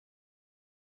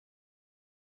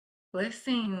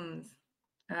Blessings.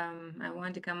 I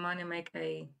wanted to come on and make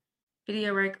a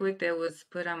video right quick that was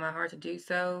put on my heart to do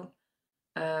so.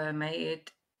 May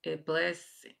it bless,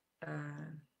 uh,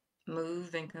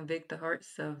 move, and convict the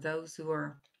hearts of those who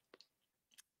are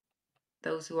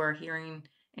hearing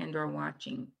and or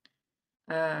watching.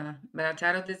 But I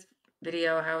titled this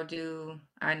video, "How Do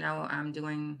I Know I'm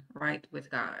Doing Right with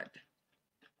God?"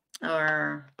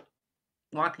 or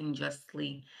 "Walking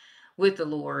Justly with the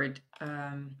Lord."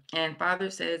 And Father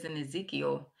says in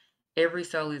Ezekiel, every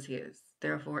soul is his.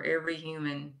 Therefore, every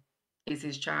human is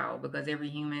his child because every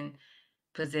human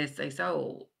possesses a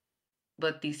soul.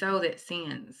 But the soul that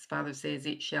sins, Father says,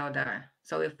 it shall die.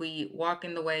 So if we walk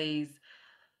in the ways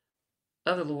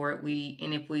of the Lord,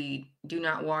 and if we do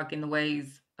not walk in the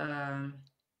ways of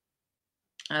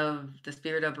the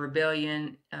spirit of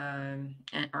rebellion and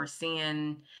our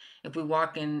sin, if we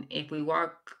walk in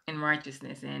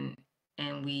righteousness and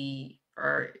we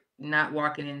are not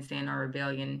walking in sin or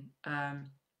rebellion,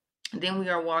 then we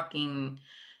are walking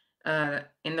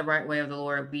in the right way of the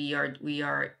Lord. We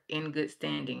are in good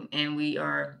standing, and we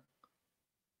are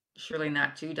surely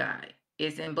not to die.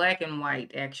 It's in black and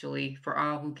white, actually, for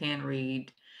all who can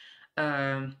read.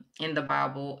 In the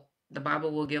Bible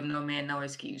will give no man no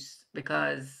excuse,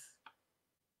 because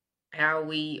how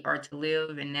we are to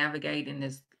live and navigate in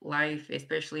this life,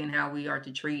 especially in how we are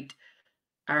to treat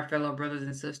our fellow brothers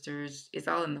and sisters, it's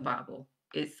all in the Bible.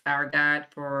 It's our guide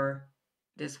for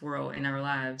this world and our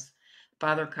lives.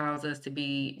 Father calls us to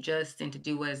be just and to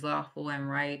do what is lawful and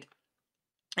right.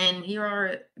 And here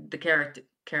are the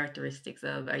characteristics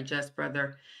of a just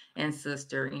brother and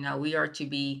sister. We are to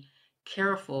be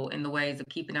careful in the ways of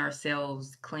keeping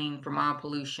ourselves clean from all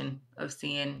pollution of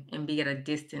sin and be at a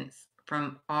distance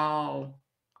from all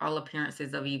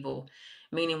appearances of evil,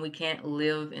 meaning we can't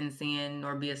live in sin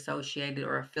nor be associated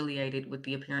or affiliated with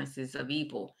the appearances of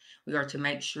evil. We are to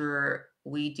make sure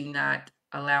we do not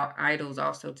allow idols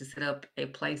also to set up a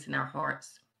place in our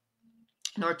hearts,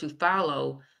 nor to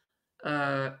follow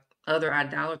uh, other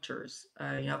idolaters.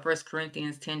 First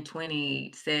Corinthians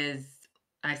 10:20 says,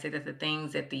 I say that the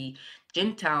things that the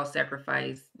Gentiles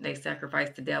sacrifice, they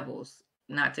sacrifice to devils,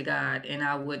 not to God. And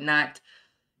I would not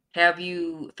have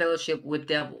you fellowship with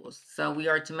devils. So we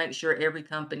are to make sure every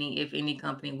company, if any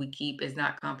company we keep, is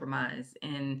not compromised,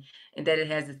 and that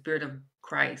it has the spirit of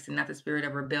Christ and not the spirit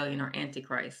of rebellion or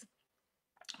antichrist.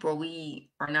 For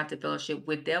we are not to fellowship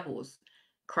with devils.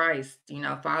 Christ,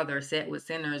 Father, sat with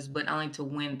sinners, but only to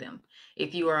win them.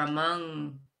 If you are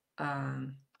among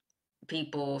um,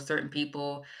 certain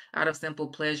people, out of simple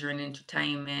pleasure and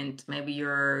entertainment, maybe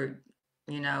you're,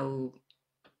 you know,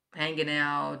 hanging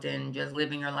out and just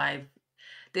living your life.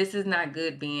 This is not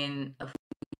good being a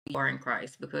you are in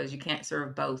Christ, because you can't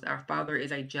serve both. Our Father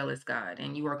is a jealous God,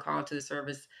 and you are called to the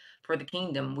service for the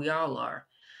kingdom. We all are.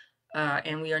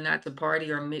 And we are not to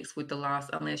party or mix with the lost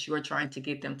unless you are trying to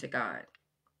get them to God.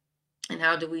 And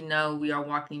how do we know we are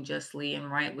walking justly and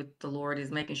right with the Lord?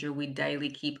 Is making sure we daily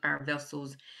keep our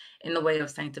vessels in the way of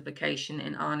sanctification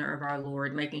and honor of our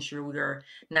Lord, making sure we are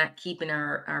not keeping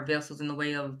our vessels in the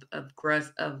way of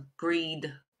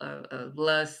greed, of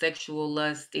lust, sexual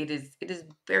lust. It is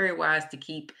very wise to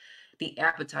keep the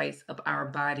appetites of our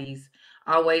bodies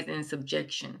always in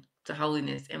subjection to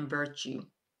holiness and virtue.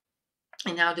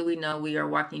 And how do we know we are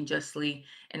walking justly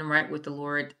and right with the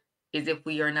Lord? Is if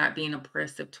we are not being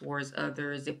oppressive towards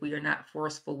others, if we are not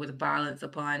forceful with violence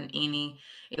upon any,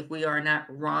 if we are not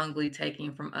wrongly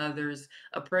taking from others.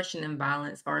 Oppression and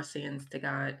violence are sins to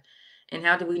God. And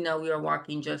how do we know we are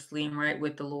walking justly and right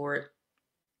with the Lord?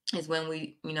 Is when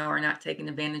we, are not taking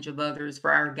advantage of others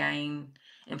for our gain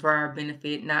and for our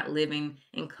benefit, not living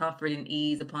in comfort and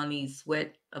ease upon the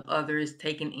sweat of others,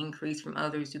 taking increase from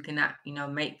others who cannot,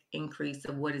 make increase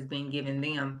of what is being given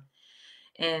them.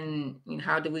 And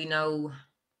how do we know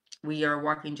we are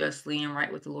walking justly and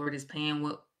right with the Lord? Is paying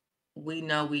what we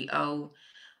know we owe,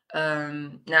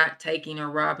 not taking or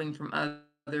robbing from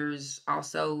others,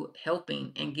 also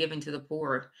helping and giving to the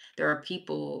poor. There are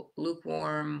people,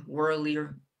 lukewarm, worldly,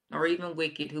 or even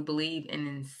wicked, who believe and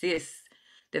insist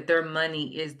that their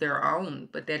money is their own,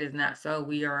 but that is not so.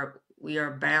 We are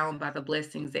bound by the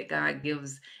blessings that God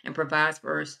gives and provides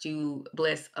for us to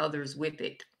bless others with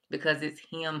it, because it's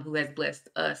Him who has blessed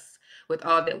us with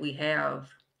all that we have.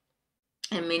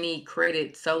 And many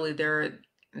credit solely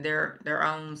their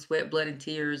own sweat, blood, and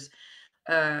tears,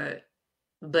 uh,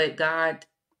 but God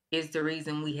is the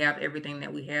reason we have everything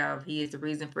that we have. He is the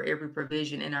reason for every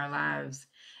provision in our lives.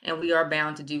 And we are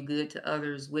bound to do good to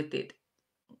others with it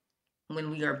when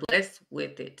we are blessed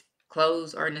with it.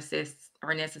 Clothes are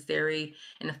necessary,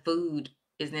 and the food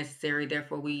is necessary.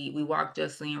 Therefore, we walk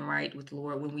justly and right with the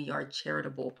Lord when we are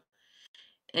charitable.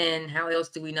 And how else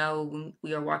do we know when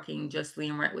we are walking justly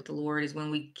and right with the Lord is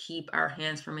when we keep our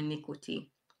hands from iniquity.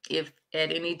 If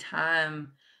at any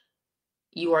time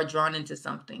you are drawn into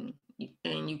something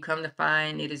and you come to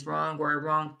find it is wrong or a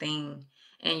wrong thing,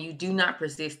 and you do not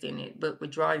persist in it, but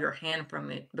withdraw your hand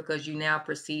from it because you now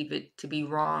perceive it to be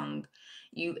wrong,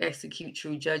 you execute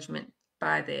true judgment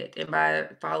by that. And by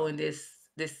following this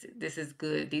is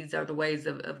good. These are the ways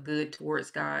of good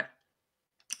towards God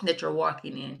that you're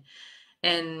walking in.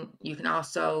 And you can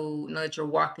also know that you're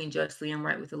walking justly and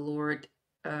right with the Lord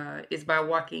is by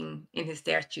walking in his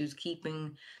statutes,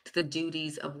 keeping to the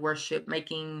duties of worship,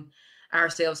 making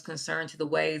ourselves concerned to the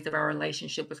ways of our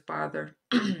relationship with Father,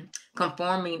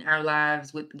 conforming our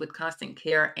lives with constant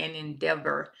care and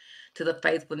endeavor to the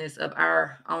faithfulness of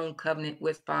our own covenant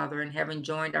with Father, and having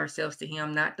joined ourselves to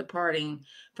him, not departing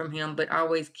from him, but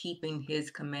always keeping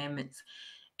his commandments.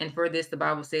 And for this, the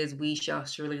Bible says, we shall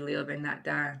surely live and not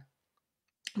die.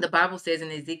 The Bible says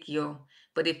in Ezekiel,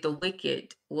 but if the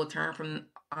wicked would turn from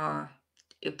all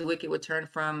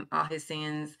his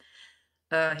sins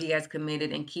he has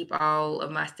committed and keep all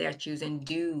of my statutes and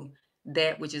do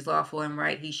that which is lawful and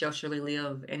right, he shall surely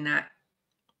live and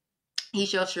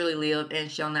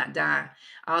shall not die.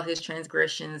 All his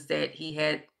transgressions that he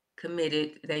had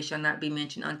committed, they shall not be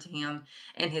mentioned unto him,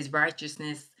 and his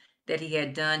righteousness that he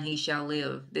had done, he shall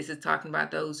live. This is talking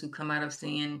about those who come out of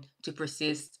sin to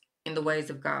persist in the ways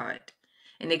of God.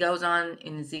 And it goes on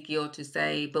in Ezekiel to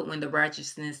say, but when the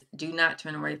righteousness do not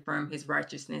turn away from his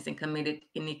righteousness and committed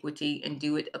iniquity and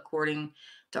do it according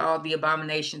to all the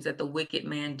abominations that the wicked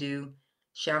man do,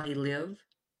 shall he live?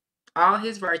 All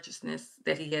his righteousness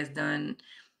that he has done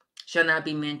shall not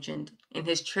be mentioned. In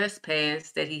his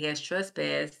trespass that he has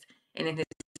trespassed, and in his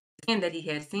sin that he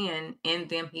has sinned, in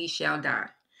them he shall die.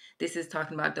 This is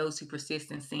talking about those who persist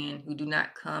in sin, who do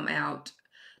not come out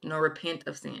nor repent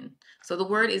of sin. So the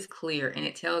word is clear, and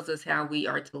it tells us how we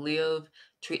are to live,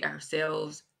 treat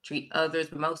ourselves, treat others,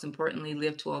 but most importantly,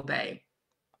 live to obey.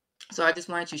 So I just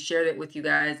wanted to share that with you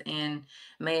guys, and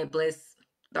may it bless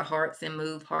the hearts and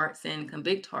move hearts and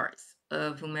convict hearts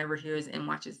of whomever hears and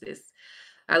watches this.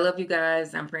 I love you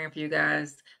guys. I'm praying for you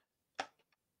guys.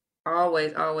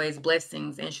 Always, always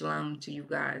blessings and shalom to you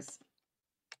guys.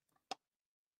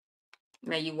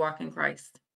 May you walk in Christ.